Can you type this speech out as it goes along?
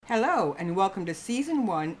Hello, and welcome to Season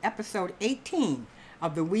 1, Episode 18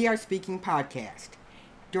 of the We Are Speaking podcast.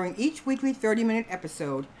 During each weekly 30-minute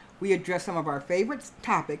episode, we address some of our favorite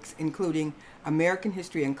topics, including American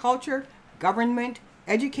history and culture, government,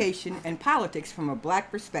 education, and politics from a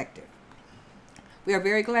Black perspective. We are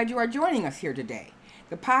very glad you are joining us here today.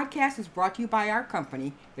 The podcast is brought to you by our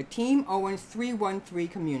company, the Team Owens 313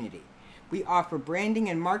 Community. We offer branding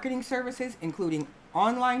and marketing services, including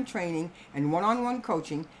online training and one-on-one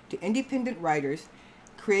coaching to independent writers,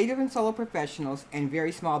 creative and solo professionals, and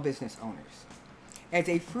very small business owners. As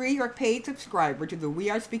a free or paid subscriber to the We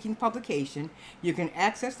Are Speaking publication, you can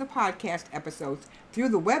access the podcast episodes through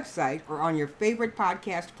the website or on your favorite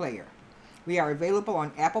podcast player. We are available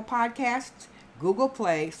on Apple Podcasts, Google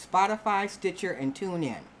Play, Spotify, Stitcher, and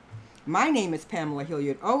TuneIn. My name is Pamela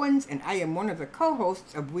Hilliard Owens, and I am one of the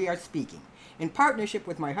co-hosts of We Are Speaking, in partnership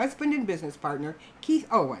with my husband and business partner, Keith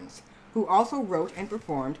Owens, who also wrote and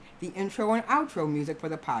performed the intro and outro music for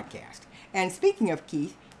the podcast. And speaking of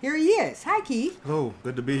Keith, here he is. Hi, Keith. Hello.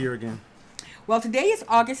 Good to be here again. Well, today is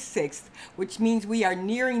August 6th, which means we are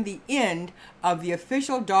nearing the end of the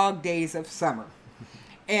official dog days of summer.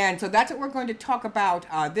 And so that's what we're going to talk about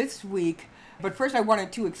this week. But first, I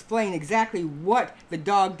wanted to explain exactly what the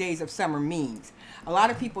dog days of summer means. A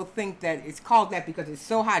lot of people think that it's called that because it's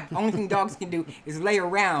so hot. The only thing dogs can do is lay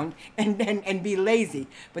around and be lazy.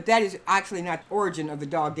 But that is actually not the origin of the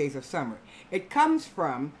dog days of summer. It comes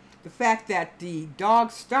from the fact that the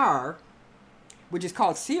dog star, which is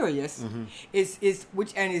called Sirius, is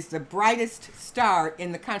the brightest star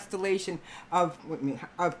in the constellation of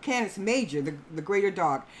Canis Major, the greater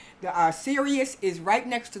dog. Sirius is right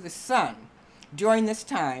next to the sun during this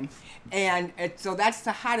time, and so that's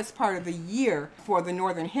the hottest part of the year for the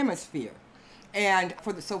northern hemisphere. And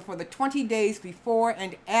for the 20 days before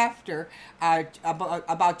and after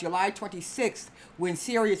about July 26th, when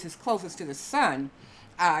Sirius is closest to the sun,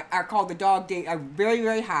 are called the dog days, are very,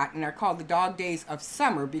 very hot, and are called the dog days of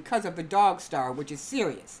summer because of the dog star, which is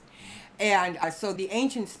Sirius. And so the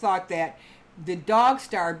ancients thought that the dog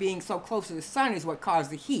star being so close to the sun is what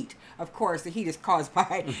caused the heat. Of course, the heat is caused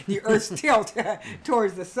by the Earth's tilt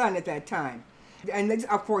towards the sun at that time. And this,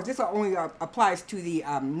 of course, this only applies to the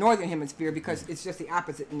northern hemisphere because it's just the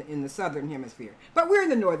opposite in the southern hemisphere. But we're in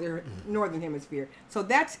the northern hemisphere, so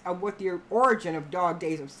that's what the origin of dog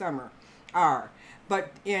days of summer are.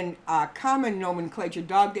 But in common nomenclature,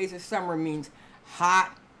 dog days of summer means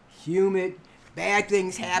hot, humid, bad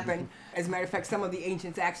things happen. As a matter of fact, some of the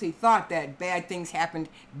ancients actually thought that bad things happened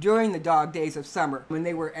during the dog days of summer when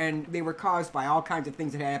they were caused by all kinds of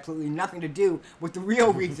things that had absolutely nothing to do with the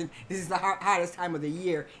real reason. This is the hottest time of the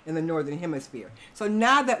year in the northern hemisphere. So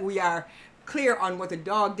now that we are clear on what the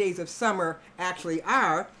dog days of summer actually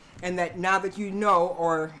are, and that now that you know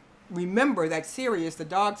or remember that Sirius, the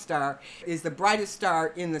dog star, is the brightest star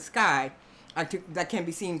in the sky, that can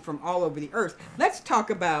be seen from all over the earth. Let's talk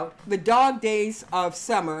about the dog days of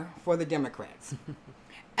summer for the Democrats.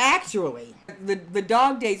 Actually, the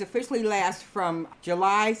dog days officially last from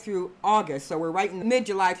July through August, so we're right in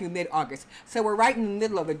mid-July through mid-August. So we're right in the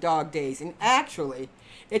middle of the dog days, and actually,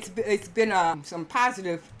 it's been some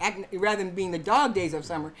positive, rather than being the dog days of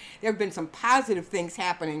summer, there have been some positive things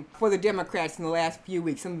happening for the Democrats in the last few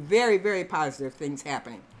weeks, some very, very positive things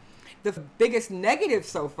happening. The biggest negative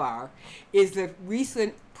so far is the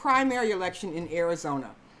recent primary election in Arizona,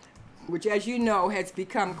 which, as you know, has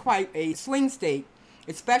become quite a swing state,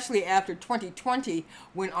 especially after 2020,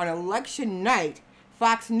 when on election night,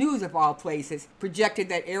 Fox News, of all places, projected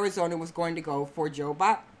that Arizona was going to go for Joe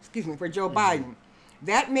Biden.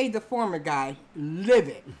 That made the former guy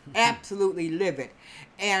livid, absolutely livid.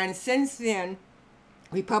 And since then,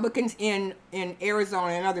 Republicans in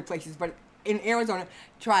Arizona and other places, but in Arizona,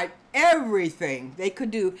 tried everything they could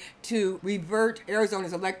do to revert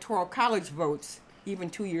Arizona's electoral college votes even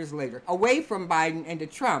 2 years later, away from Biden and to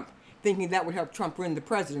Trump, thinking that would help Trump win the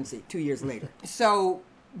presidency 2 years later. So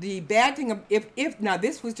the bad thing, if now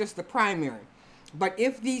this was just the primary, but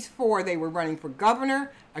if these four, they were running for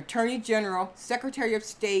governor, attorney general, secretary of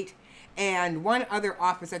state, and one other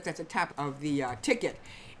office that's at the top of the ticket,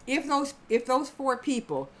 if those four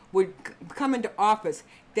people would come into office,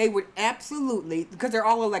 they would absolutely, because they're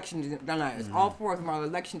all election deniers, all four of them are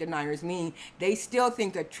election deniers, meaning they still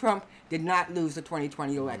think that Trump did not lose the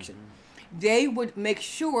 2020 election. They would make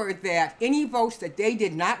sure that any votes that they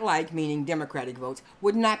did not like, meaning Democratic votes,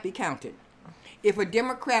 would not be counted. If a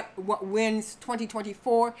Democrat wins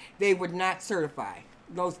 2024, they would not certify.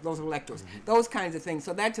 those electors, those kinds of things.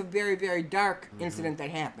 So that's a very, very dark incident that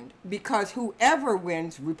happened. Because whoever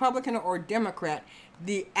wins, Republican or Democrat,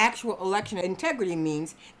 the actual election integrity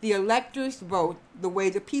means the electors vote the way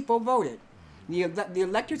the people voted. The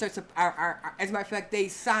electors are, as a matter of fact, they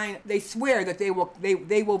swear that they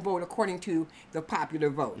will vote according to the popular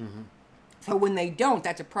vote. So when they don't,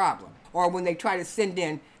 that's a problem. Or when they try to send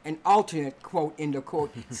in an alternate, quote, end of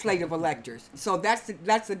quote, slate of electors. So that's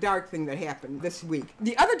the dark thing that happened this week.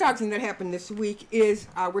 The other dark thing that happened this week is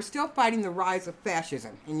we're still fighting the rise of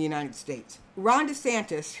fascism in the United States. Ron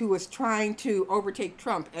DeSantis, who was trying to overtake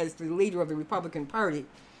Trump as the leader of the Republican Party,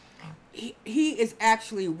 he is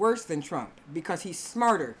actually worse than Trump because he's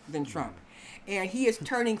smarter than Trump. And he is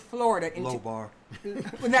turning Florida into... Low bar.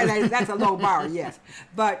 That's a low bar, yes.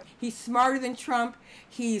 But he's smarter than Trump.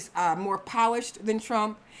 He's more polished than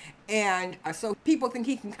Trump. And so people think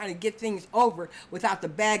he can kind of get things over without the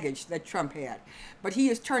baggage that Trump had. But he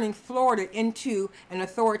is turning Florida into an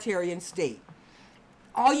authoritarian state.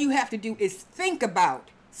 All you have to do is think about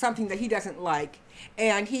something that he doesn't like,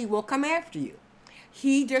 and he will come after you.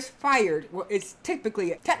 He just fired, well,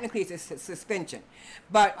 technically it's a suspension,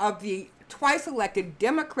 but of the twice elected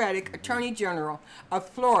Democratic Attorney General of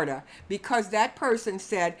Florida, because that person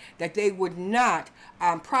said that they would not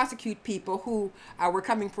prosecute people who were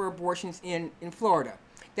coming for abortions in Florida.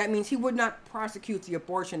 That means he would not prosecute the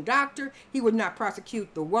abortion doctor. He would not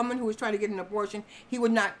prosecute the woman who was trying to get an abortion. He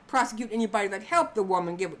would not prosecute anybody that helped the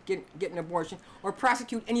woman get an abortion, or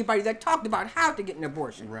prosecute anybody that talked about how to get an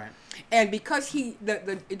abortion. Right. And because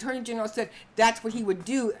the Attorney General said that's what he would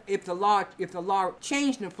do if the law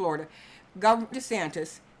changed in Florida, Governor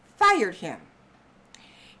DeSantis fired him.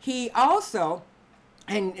 He also,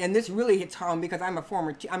 and this really hits home because I'm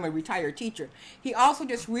a retired teacher. He also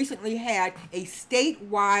just recently had a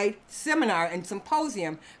statewide seminar and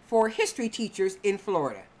symposium for history teachers in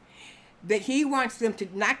Florida. That he wants them to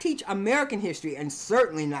not teach American history, and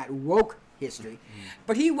certainly not woke history,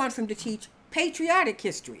 but he wants them to teach patriotic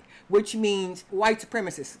history, which means white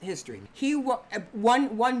supremacist history.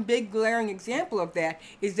 One big glaring example of that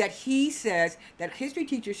is that he says that history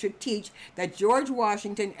teachers should teach that George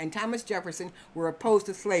Washington and Thomas Jefferson were opposed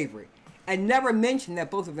to slavery, and never mention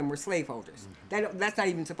that both of them were slaveholders. That's not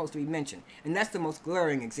even supposed to be mentioned, and that's the most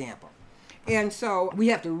glaring example. And so we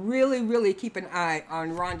have to really, really keep an eye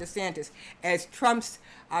on Ron DeSantis as Trump's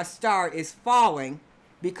star is falling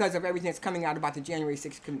because of everything that's coming out about the January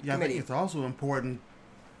 6th committee. Yeah, I think it's also important.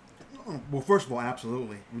 Well, first of all,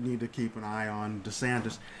 absolutely, we need to keep an eye on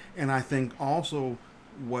DeSantis. And I think also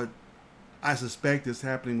what I suspect is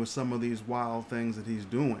happening with some of these wild things that he's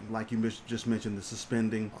doing, like you just mentioned, the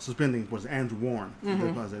suspending was Andrew Warren,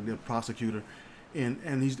 the prosecutor.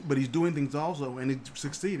 And he's doing things also, and he's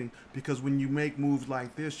succeeding, because when you make moves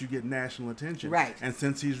like this, you get national attention. Right. And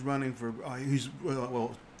since he's running for,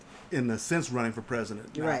 in a sense, running for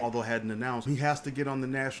president now, right, although hadn't announced, he has to get on the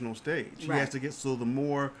national stage. Right. He has to get, so the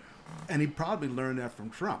more, and he probably learned that from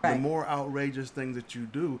Trump. Right. The more outrageous things that you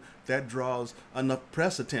do, that draws enough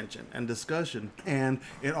press attention and discussion, and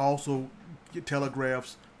it also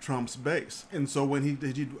telegraphs Trump's base. And so when he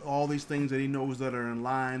did all these things that he knows that are in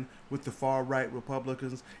line with the far right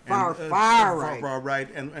Republicans, far right,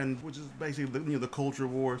 and which is basically the culture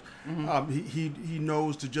wars, he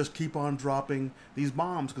knows to just keep on dropping these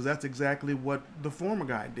bombs, because that's exactly what the former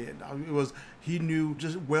guy did. He knew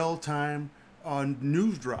just well-timed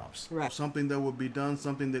news drops, right, something that would be done,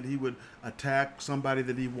 something that he would attack somebody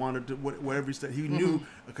that he wanted to, whatever he said. He knew,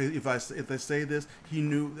 okay, if they say this, he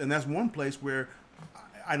knew, and that's one place where,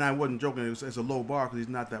 and I wasn't joking, it's a low bar because he's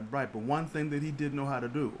not that bright, but one thing that he did know how to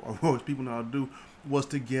do, or most people know how to do, was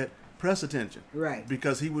to get press attention. Right.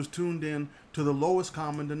 Because he was tuned in to the lowest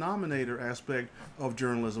common denominator aspect of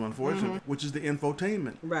journalism, unfortunately, which is the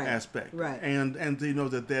infotainment aspect. Right. And to know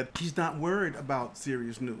that he's not worried about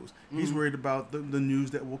serious news. He's worried about the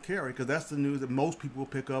news that will carry, because that's the news that most people will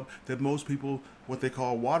pick up, that most people, what they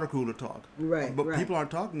call water cooler talk. Right. But people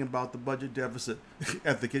aren't talking about the budget deficit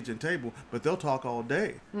at the kitchen table, but they'll talk all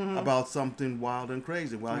day about something wild and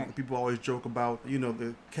crazy. Well, people always joke about,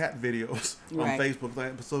 the cat videos on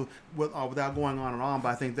Facebook. So without going on and on, but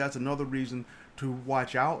I think that's another reason to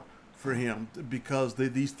watch out for him, because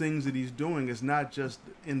these things that he's doing is not just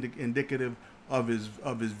indicative of his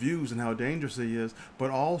views and how dangerous he is, but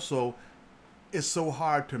also it's so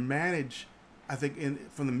hard to manage, I think,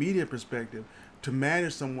 from the media perspective, to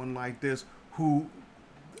manage someone like this, who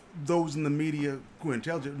those in the media who are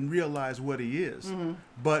intelligent realize what he is.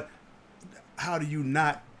 But how do you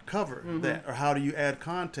not cover that, or how do you add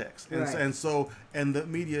context? And the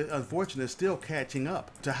media, unfortunately, is still catching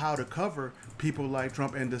up to how to cover people like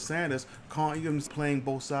Trump and DeSantis, playing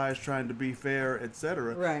both sides, trying to be fair,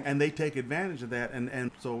 etc. Right. And they take advantage of that,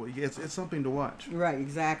 and so it's something to watch. Right,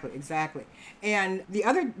 exactly. And the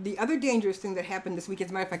other dangerous thing that happened this week, as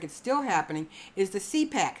a matter of fact, it's still happening, is the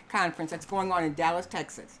CPAC conference that's going on in Dallas,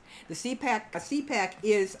 Texas. The CPAC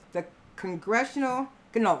is the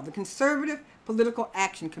Conservative Political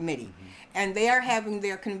Action Committee, and they are having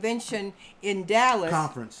their convention in Dallas.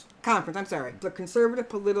 Conference. I'm sorry. The Conservative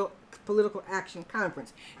Political Action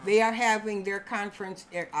Conference. They are having their conference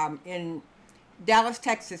in Dallas,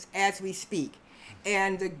 Texas, as we speak.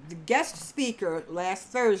 And the guest speaker last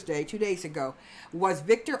Thursday, 2 days ago, was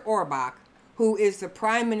Viktor Orban, who is the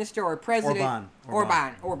prime minister or president.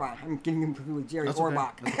 Orban. I'm getting him confused with Jerry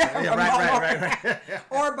Orbach. Okay. Yeah, right.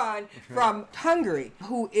 Orban from Hungary,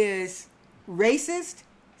 who is racist,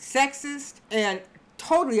 sexist, and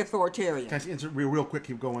totally authoritarian. Can I interrupt real quick?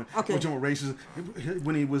 Keep going. Okay. Racist.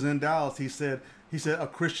 When he was in Dallas, he said a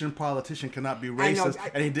Christian politician cannot be racist,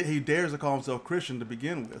 and he dares to call himself Christian to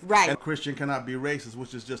begin with. Right. And Christian cannot be racist,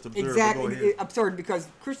 which is just absurd. Exactly. Absurd, because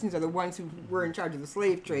Christians are the ones who were in charge of the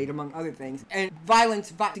slave trade, among other things. And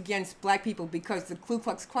violence against black people because the Ku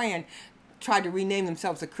Klux Klan tried to rename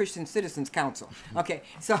themselves the Christian Citizens Council. Okay,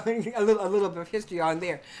 so a little bit of history on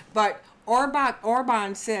there. But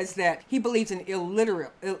Orban says that he believes in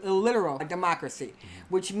illiteral democracy,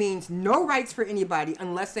 which means no rights for anybody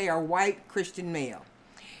unless they are white Christian male.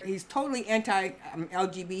 He's totally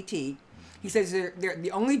anti-LGBT. He says the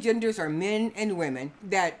only genders are men and women,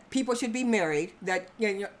 that people should be married, that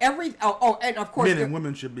and of course men and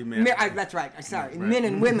women should be married. That's right. Sorry, right. Men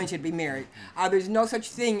and women should be married. There's no such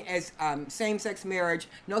thing as same-sex marriage,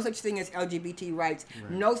 no such thing as LGBT rights,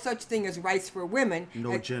 no such thing as rights for women.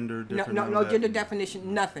 No gender definition. No gender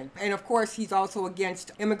definition, nothing. And of course, he's also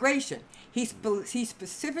against immigration. He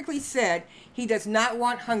specifically said he does not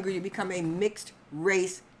want Hungary to become a mixed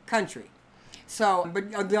race country. So,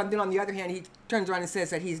 but then on the other hand, he turns around and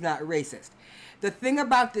says that he's not racist. The thing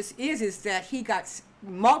about this is that he got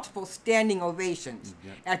multiple standing ovations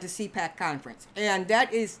at the CPAC conference, and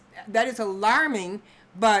that is alarming.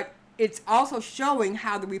 But it's also showing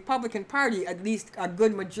how the Republican Party, at least a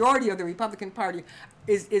good majority of the Republican Party,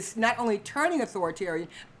 is not only turning authoritarian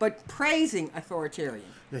but praising authoritarian.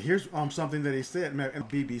 Yeah, here's something that he said, and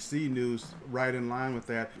BBC News, right in line with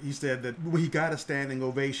that. He said that he got a standing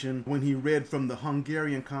ovation when he read from the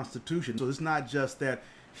Hungarian Constitution. So it's not just that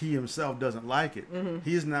he himself doesn't like it.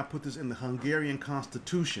 He has now put this in the Hungarian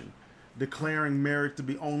Constitution, declaring marriage to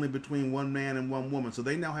be only between one man and one woman. So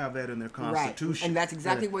they now have that in their constitution. Right. And that's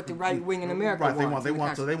exactly what the right wing in America wants.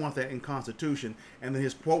 They want that in constitution. And then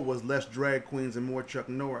his quote was less drag queens and more Chuck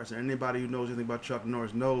Norris. And anybody who knows anything about Chuck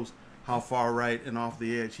Norris knows how far right and off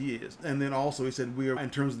the edge he is. And then also he said, in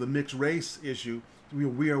terms of the mixed race issue,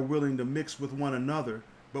 we are willing to mix with one another,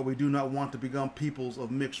 but we do not want to become peoples of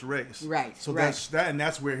mixed race. Right. So that's that, and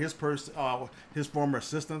that's where his former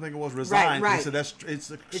assistant, I think it was, resigned. Right. He said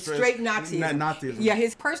it's straight Nazism. Nazism. Yeah,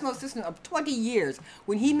 his personal assistant of 20 years,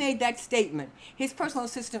 when he made that statement, his personal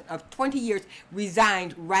assistant of 20 years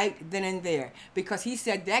resigned right then and there, because he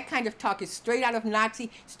said that kind of talk is straight out of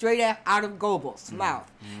Nazi, straight out of Goebbels' mouth.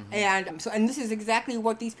 And this is exactly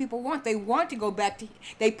what these people want. They want to go back to.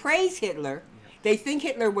 They praise Hitler. They think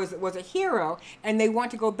Hitler was a hero, and they want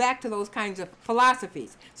to go back to those kinds of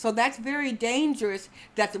philosophies. So that's very dangerous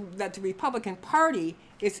that the Republican Party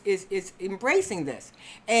is embracing this.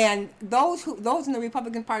 And those in the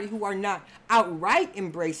Republican Party who are not outright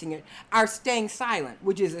embracing it are staying silent,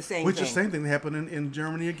 which is the same thing. Which is the same thing that happened in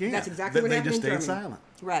Germany again. That's exactly what happened in Germany. They just stayed silent.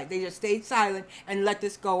 Right, they just stayed silent and let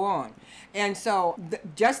this go on. And so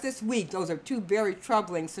just this week, those are two very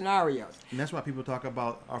troubling scenarios. And that's why people talk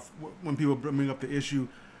about, when people bring up the issue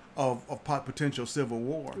of potential civil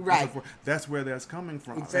war. Right. That's where that's coming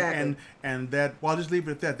from. Exactly. And that, well, I'll just leave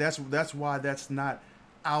it at that. That's why that's not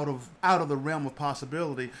out of the realm of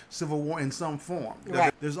possibility, civil war in some form.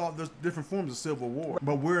 Right. There's different forms of civil war,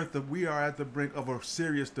 but we are at the brink of a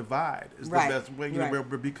serious divide. Is right. the best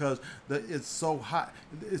way, because it's so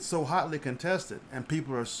hotly contested, and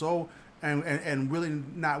people are so and really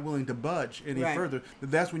not willing to budge any further.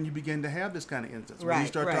 That's when you begin to have this kind of instance. When you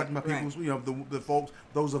start talking about people, the folks,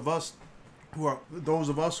 those of us who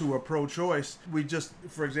are pro-choice, we just,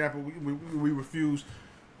 for example, we refuse.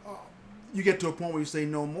 You get to a point where you say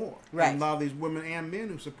no more. Right. And a lot of these women and men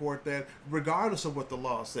who support that, regardless of what the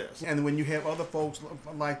law says. And when you have other folks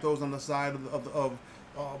like those on the side of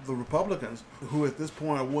the Republicans, who at this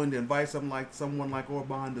point are willing to invite someone like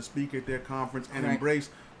Orban to speak at their conference and embrace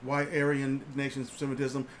white Aryan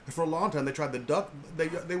nation-Semitism. For a long time, they tried to duck.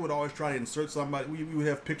 They would always try to insert somebody. We would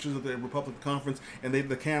have pictures of the Republican conference, and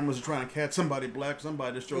the cameras are trying to catch somebody black,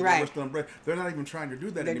 somebody to show the worst unbread. They're not even trying to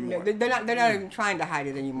do that anymore. They're not even trying to hide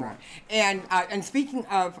it anymore. Right. And speaking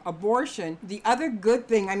of abortion, the other good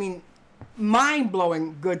thing, I mean,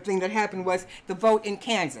 mind-blowing good thing that happened was the vote in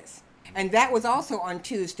Kansas. And that was also on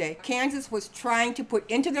Tuesday. Kansas was trying to put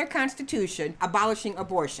into their constitution abolishing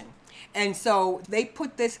abortion. And so they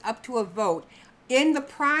put this up to a vote in the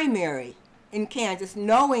primary in Kansas,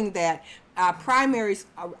 knowing that primaries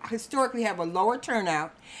historically have a lower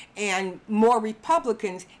turnout and more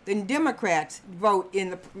Republicans than Democrats vote in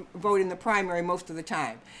the primary most of the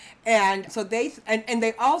time. And so they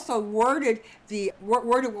also worded what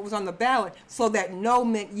was on the ballot so that no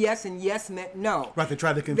meant yes and yes meant no. Right, they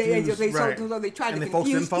tried to confuse. They tried to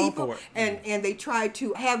confuse people, and they tried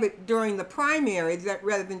to have it during the primaries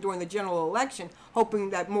rather than during the general election,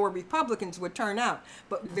 hoping that more Republicans would turn out.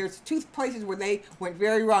 But there's two places where they went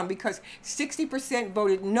very wrong, because 60%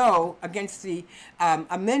 voted no against the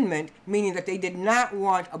amendment, meaning that they did not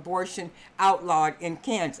want abortion outlawed in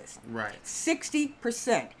Kansas. Right.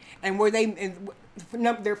 60%. And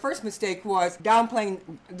their first mistake was downplaying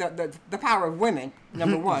the power of women,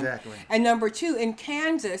 number one. Exactly. And number two, in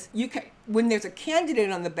Kansas, when there's a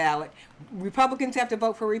candidate on the ballot, Republicans have to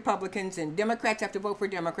vote for Republicans, and Democrats have to vote for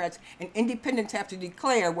Democrats, and independents have to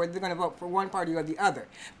declare whether they're going to vote for one party or the other.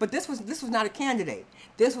 But this was not a candidate.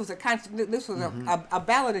 This was a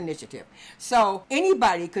ballot initiative. So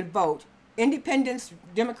anybody could vote. Independents,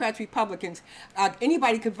 Democrats, Republicans,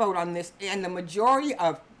 anybody could vote on this, and the majority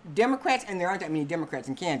of Democrats, and there aren't that many Democrats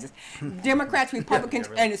in Kansas, Democrats, Republicans,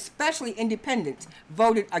 and especially independents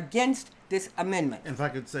voted against this amendment. And if I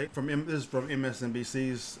could say, this is from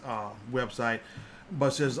MSNBC's website, but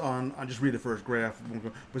it says I'll just read the first graph,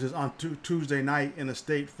 but it says on Tuesday night in the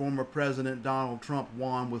state, former President Donald Trump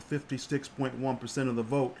won with 56.1% of the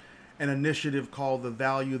vote. An initiative called the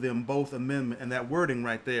Value Them Both Amendment, and that wording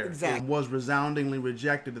right there was resoundingly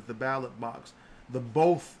rejected at the ballot box. The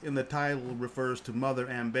both in the title refers to mother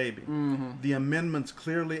and baby. Mm-hmm. The amendment's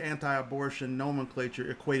clearly anti-abortion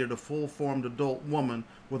nomenclature equated a full-formed adult woman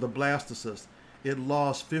with a blastocyst. It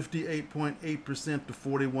lost 58.8% to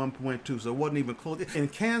 41.2%, so it wasn't even close. In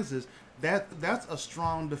Kansas, that's a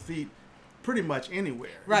strong defeat pretty much anywhere.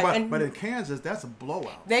 Right. But in Kansas, that's a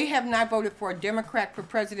blowout. They have not voted for a Democrat for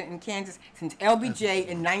president in Kansas since LBJ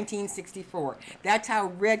in 1964. That's how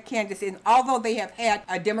red Kansas is. Although they have had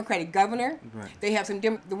a Democratic governor, they have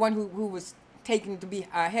the one who was taken to be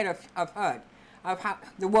head of HUD.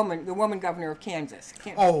 The woman governor of Kansas.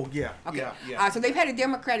 Oh, yeah. Okay. Yeah. So they've had a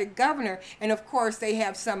Democratic governor, and of course they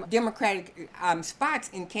have some Democratic spots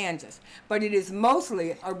in Kansas, but it is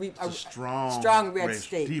mostly a strong red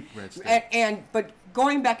state. Deep red state. But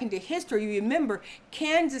going back into history, you remember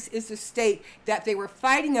Kansas is the state that they were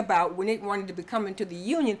fighting about when it wanted to become into the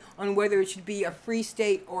Union on whether it should be a free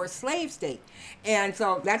state or a slave state, and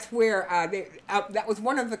so that's where that was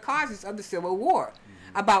one of the causes of the Civil War.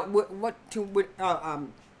 About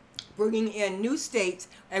bringing in new states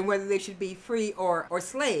and whether they should be free or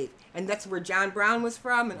slave. And that's where John Brown was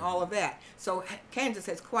from and all of that. So Kansas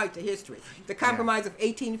has quite the history. The Compromise of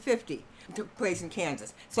 1850 took place in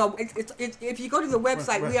Kansas. So it's if you go to the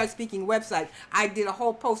website, We Are Speaking website, I did a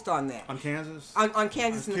whole post on that. On Kansas? On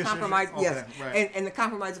Kansas and the Compromise, yes. Right. And the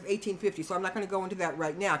Compromise of 1850. So I'm not going to go into that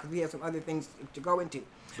right now because we have some other things to go into.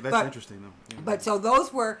 But that's interesting, though. Yeah. But so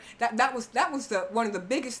those were that was one of the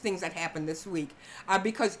biggest things that happened this week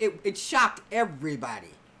because it shocked everybody.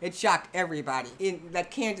 It shocked everybody that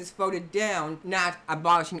Kansas voted down not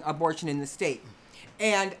abolishing abortion in the state.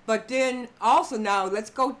 But then also now let's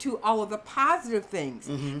go to all of the positive things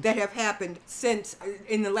that have happened since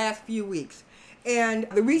in the last few weeks, and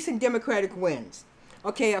the recent Democratic wins.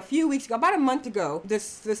 Okay, a few weeks ago, about a month ago, the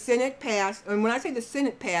Senate passed, and when I say the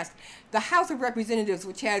Senate passed, the House of Representatives,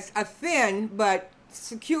 which has a thin but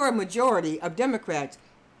secure majority of Democrats,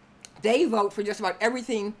 they vote for just about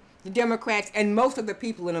everything the Democrats and most of the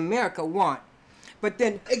people in America want. But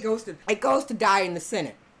then it goes to die in the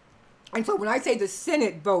Senate. And so when I say the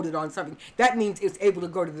Senate voted on something, that means it's able to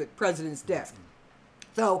go to the president's desk.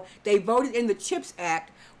 So they voted in the CHIPS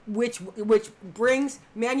Act, which brings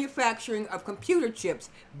manufacturing of computer chips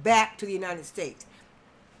back to the United States.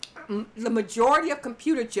 The majority of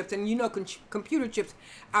computer chips, and computer chips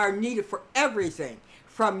are needed for everything,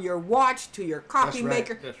 from your watch to your coffee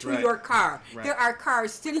maker to your car. Right. There are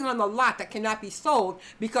cars sitting on the lot that cannot be sold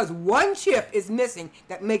because one chip is missing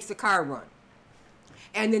that makes the car run.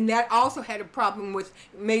 And then that also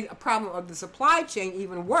made a problem of the supply chain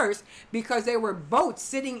even worse because there were boats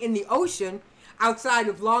sitting in the ocean outside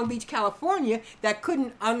of Long Beach, California, that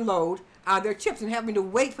couldn't unload their chips, and having to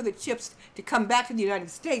wait for the chips to come back to the United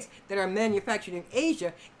States that are manufactured in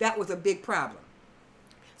Asia. That was a big problem.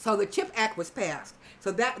 So the CHIP Act was passed.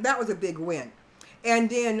 So that was a big win. And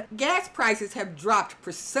then gas prices have dropped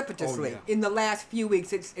precipitously in the last few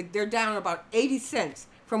weeks. They're down about 80 cents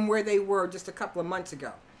from where they were just a couple of months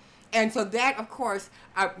ago. And so that, of course,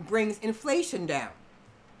 brings inflation down.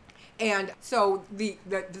 And so the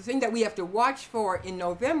thing that we have to watch for in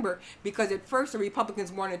November, because at first the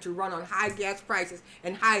Republicans wanted to run on high gas prices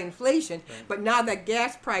and high inflation, but now that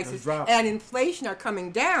gas prices and inflation are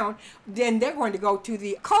coming down, then they're going to go to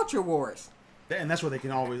the culture wars. And that's where they can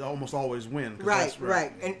almost always win. Right.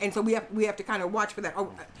 And so we have to kind of watch for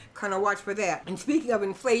that. And speaking of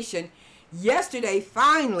inflation, yesterday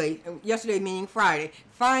meaning Friday,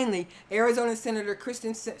 finally, Arizona Senator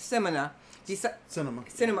Kristen Sinema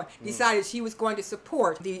decided she was going to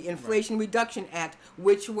support the Inflation Reduction Act,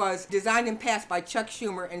 which was designed and passed by Chuck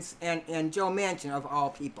Schumer and Joe Manchin, of all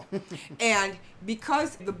people. And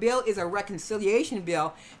because the bill is a reconciliation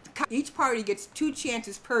bill, each party gets 2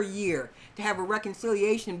 chances per year to have a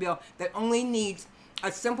reconciliation bill that only needs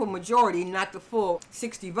a simple majority, not the full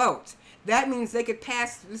 60 votes. That means they could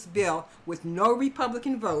pass this bill with no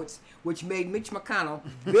Republican votes, which made Mitch McConnell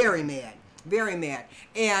very mad. Very mad.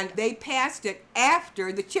 And they passed it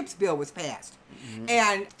after the CHIPS bill was passed. Mm-hmm.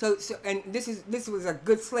 And so this was a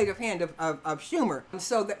good sleight of hand of Schumer.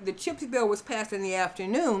 So the CHIPS bill was passed in the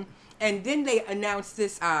afternoon, and then they announced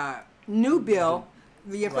this new bill,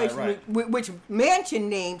 the inflation, which Manchin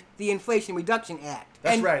named the Inflation Reduction Act.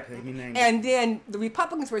 That's right. He named it. And then the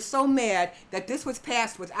Republicans were so mad that this was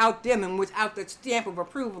passed without them and without the stamp of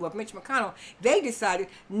approval of Mitch McConnell, they decided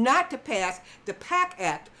not to pass the PACT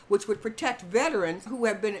Act, which would protect veterans who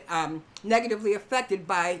have been negatively affected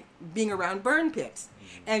by being around burn pits.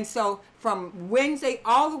 And so from Wednesday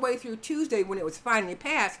all the way through Tuesday, when it was finally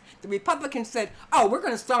passed, the Republicans said, oh, we're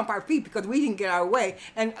going to stomp our feet because we didn't get our way,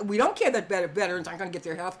 and we don't care that veterans aren't going to get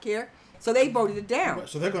their health care. So they voted it down.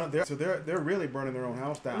 So they're really burning their own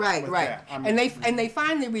house down. Right. I mean, and they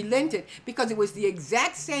finally relented because it was the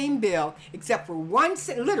exact same bill, except for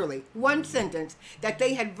literally one sentence that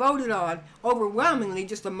they had voted on overwhelmingly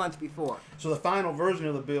just a month before. So the final version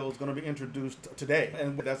of the bill is going to be introduced today,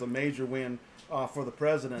 and that's a major win for the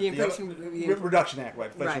president. The Inflation Reduction Act,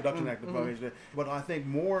 right? Inflation Reduction Act. Mm-hmm. But I think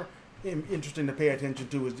more interesting to pay attention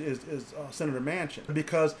to is Senator Manchin,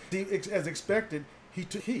 because as expected, he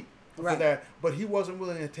took heat for that, but he wasn't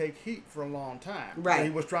willing to take heat for a long time. Right. So he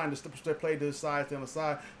was trying to play to his side, to the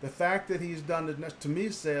side. The fact that he's done it, to me,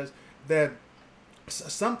 says that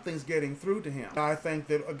something's getting through to him. I think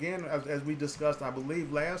that, again, as we discussed, I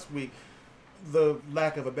believe last week, the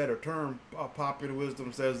lack of a better term, popular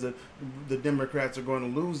wisdom says that the Democrats are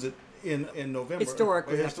going to lose it in November.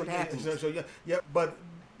 Historically, that's what happens. So but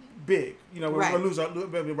big. We're going to lose our.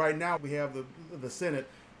 Right now, we have the Senate.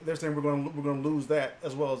 They're saying we're going to lose that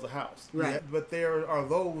as well as the House. Right. Yeah, but there are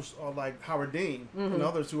those like Howard Dean and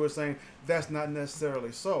others who are saying that's not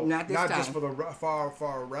necessarily so. Not just for the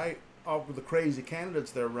far right of the crazy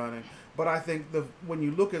candidates they're running, but I think when you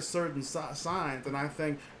look at certain signs, and I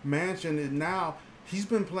think Manchin is now, he's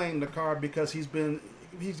been playing the card because he's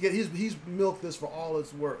milked this for all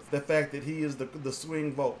it's worth. The fact that he is the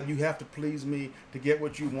swing vote. You have to please me to get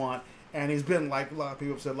what you want. And he's been, like a lot of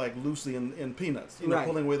people have said, like Lucy in Peanuts,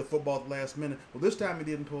 pulling away the football at the last minute. Well, this time he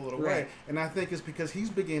didn't pull it away. Right. And I think it's because he's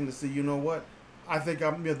beginning to see, you know what, I think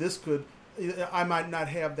I might not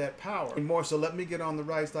have that power anymore, so let me get on the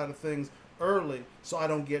right side of things early so I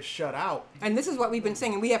don't get shut out. And this is what we've been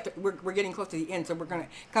saying, and we're getting close to the end, so we're going to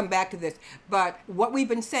come back to this. But what we've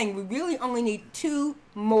been saying, we really only need 2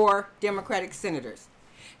 more Democratic senators.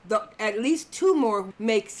 At least 2 more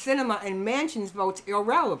make Sinema and Manchin's votes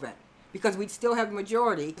irrelevant, because we'd still have the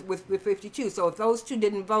majority with 52. So if those 2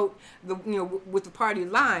 didn't vote with the party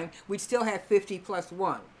line, we'd still have 50 plus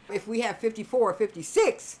 1. If we have 54 or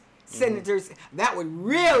 56 senators, that would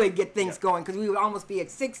really get things going, because we would almost be at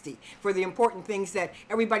 60 for the important things that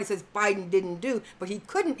everybody says Biden didn't do, but he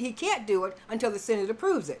can't do it until the Senate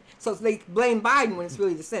approves it. So they blame Biden when it's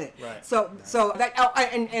really the Senate. Right. So that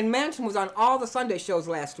and Manchin was on all the Sunday shows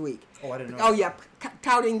last week. Oh, I didn't know. Oh, yeah,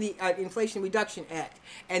 touting the Inflation Reduction Act,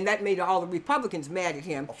 and that made all the Republicans mad at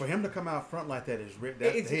him. For him to come out front like that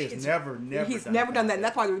is he's never done that, and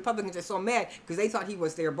that's why the Republicans are so mad, because they thought he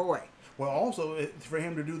was their boy. Well, also, for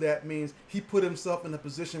him to do that means he put himself in a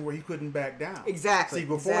position where he couldn't back down. Exactly. See,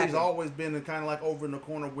 before he's always been kind of like over in the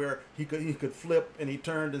corner where he could flip and he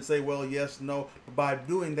turned and say, well, yes, no. But by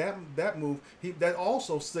doing that move, that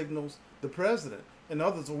also signals the president and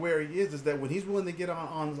others are where he is that when he's willing to get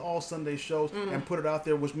on all Sunday shows and put it out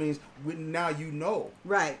there, which means now you know.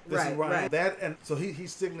 Right. That, and so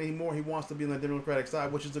he's signaling more he wants to be on the Democratic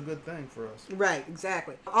side, which is a good thing for us. Right,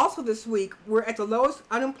 exactly. Also this week, we're at the lowest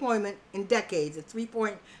unemployment in decades at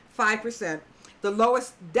 3.5%, the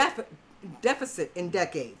lowest deficit in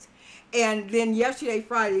decades. And then yesterday,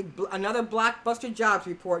 Friday, another blockbuster jobs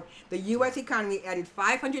report. The U.S. economy added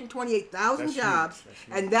 528,000 jobs,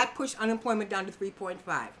 and that pushed unemployment down to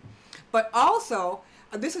 3.5. But also,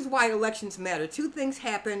 this is why elections matter. Two things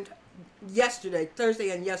happened yesterday, Thursday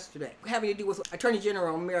and yesterday, having to do with Attorney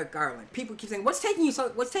General Merrick Garland. People keep saying, what's taking you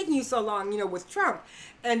so long, with Trump?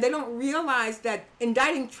 And they don't realize that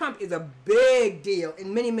indicting Trump is a big deal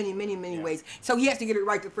in many ways. So he has to get it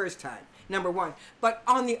right the first time. Number one. But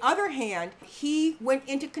on the other hand, he went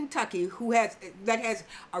into Kentucky, that has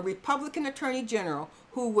a Republican Attorney General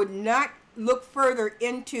who would not look further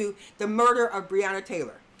into the murder of Breonna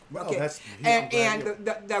Taylor. Okay.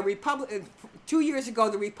 The Republican 2 years ago,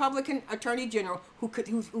 the Republican Attorney General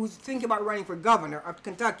who's thinking about running for governor of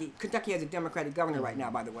Kentucky has a Democratic governor right now,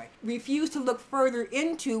 by the way, refused to look further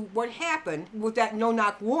into what happened with that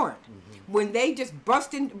no-knock warrant. When they just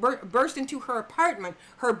burst into her apartment,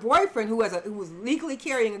 her boyfriend, who was legally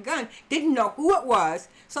carrying a gun, didn't know who it was,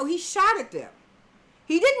 so he shot at them.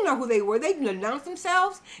 He didn't know who they were. They didn't announce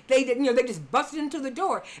themselves. They didn't, they just busted into the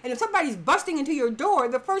door. And if somebody's busting into your door,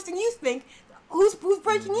 the first thing you think, who's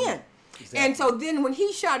breaking in? Exactly. And so then when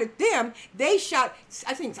he shot at them, they shot,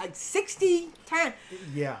 I think, like 60 times.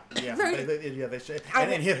 Yeah. They shot.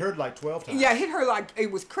 And then hit her like 12 times. Yeah, hit her like,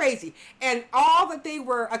 it was crazy. And all that they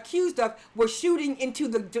were accused of was shooting into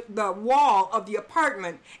the wall of the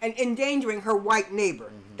apartment and endangering her white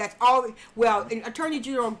neighbor. That's all. Well, Attorney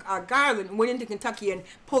General Garland went into Kentucky and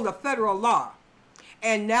pulled a federal law.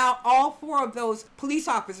 And now all four of those police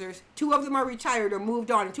officers, 2 of them are retired or moved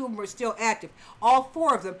on, and 2 of them are still active. All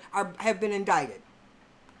 4 of them have been indicted.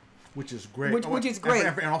 Which is great. Which is great.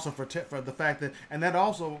 And also for the fact that, and that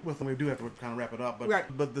also, we do have to kind of wrap it up,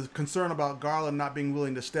 but the concern about Garland not being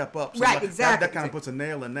willing to step up. So exactly. That kind of puts a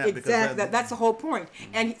nail in that. Exactly. Because that's the whole point.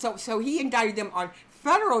 And so he indicted them on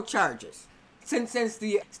federal charges, since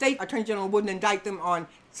the state attorney general wouldn't indict them on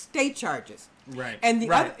state charges. Right. And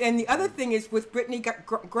the other thing is with Brittany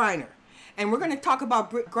Griner, and we're going to talk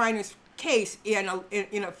about Griner's case in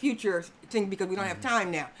a future thing because we don't have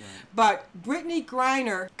time now. Right. But Brittany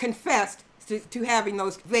Griner confessed to having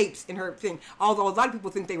those vapes in her thing, although a lot of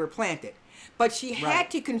people think they were planted. But she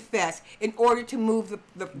had to confess in order to move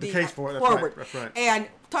the case forward. That's right. And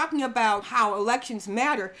talking about how elections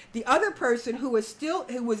matter, the other person who has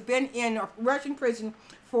been in a Russian prison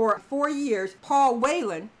for 4 years, Paul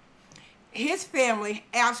Whelan, his family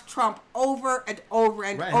asked Trump over and over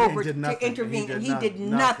and over to intervene, and he did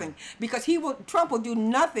nothing because Trump will do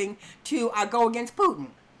nothing to go against Putin.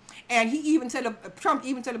 And Trump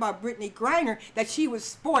even said about Brittany Griner that she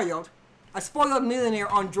was a spoiled millionaire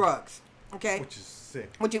on drugs. Okay, which is sick.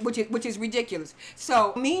 Which is ridiculous.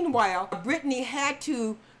 So meanwhile, Brittany had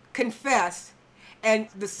to confess, and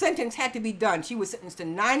the sentence had to be done. She was sentenced to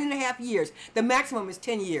 9.5 years. The maximum is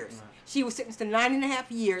 10 years. Right. She was sentenced to 9.5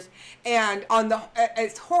 years, and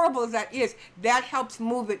as horrible as that is, that helps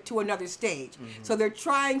move it to another stage. So they're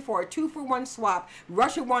trying for a 2-for-1 swap.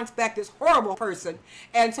 Russia wants back this horrible person,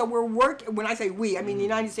 and so when I say we, I mean the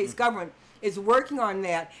United States government is working on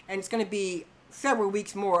that, and it's going to be several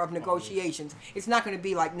weeks more of negotiations. It's not going to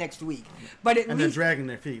be like next week. But they're dragging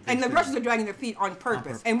their feet. And the Russians are dragging their feet on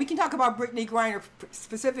purpose. And we can talk about Brittany Griner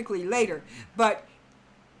specifically later. But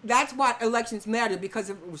that's why elections matter, because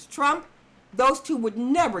if it was Trump, those 2 would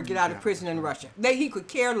never get out of prison in Russia. He could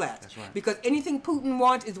care less. That's right. Because anything Putin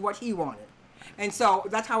wants is what he wanted. And so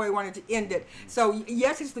that's how I wanted to end it. So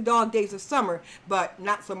yes, it's the dog days of summer, but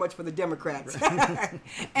not so much for the Democrats.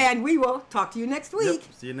 And we will talk to you next week.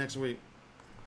 Yep. See you next week.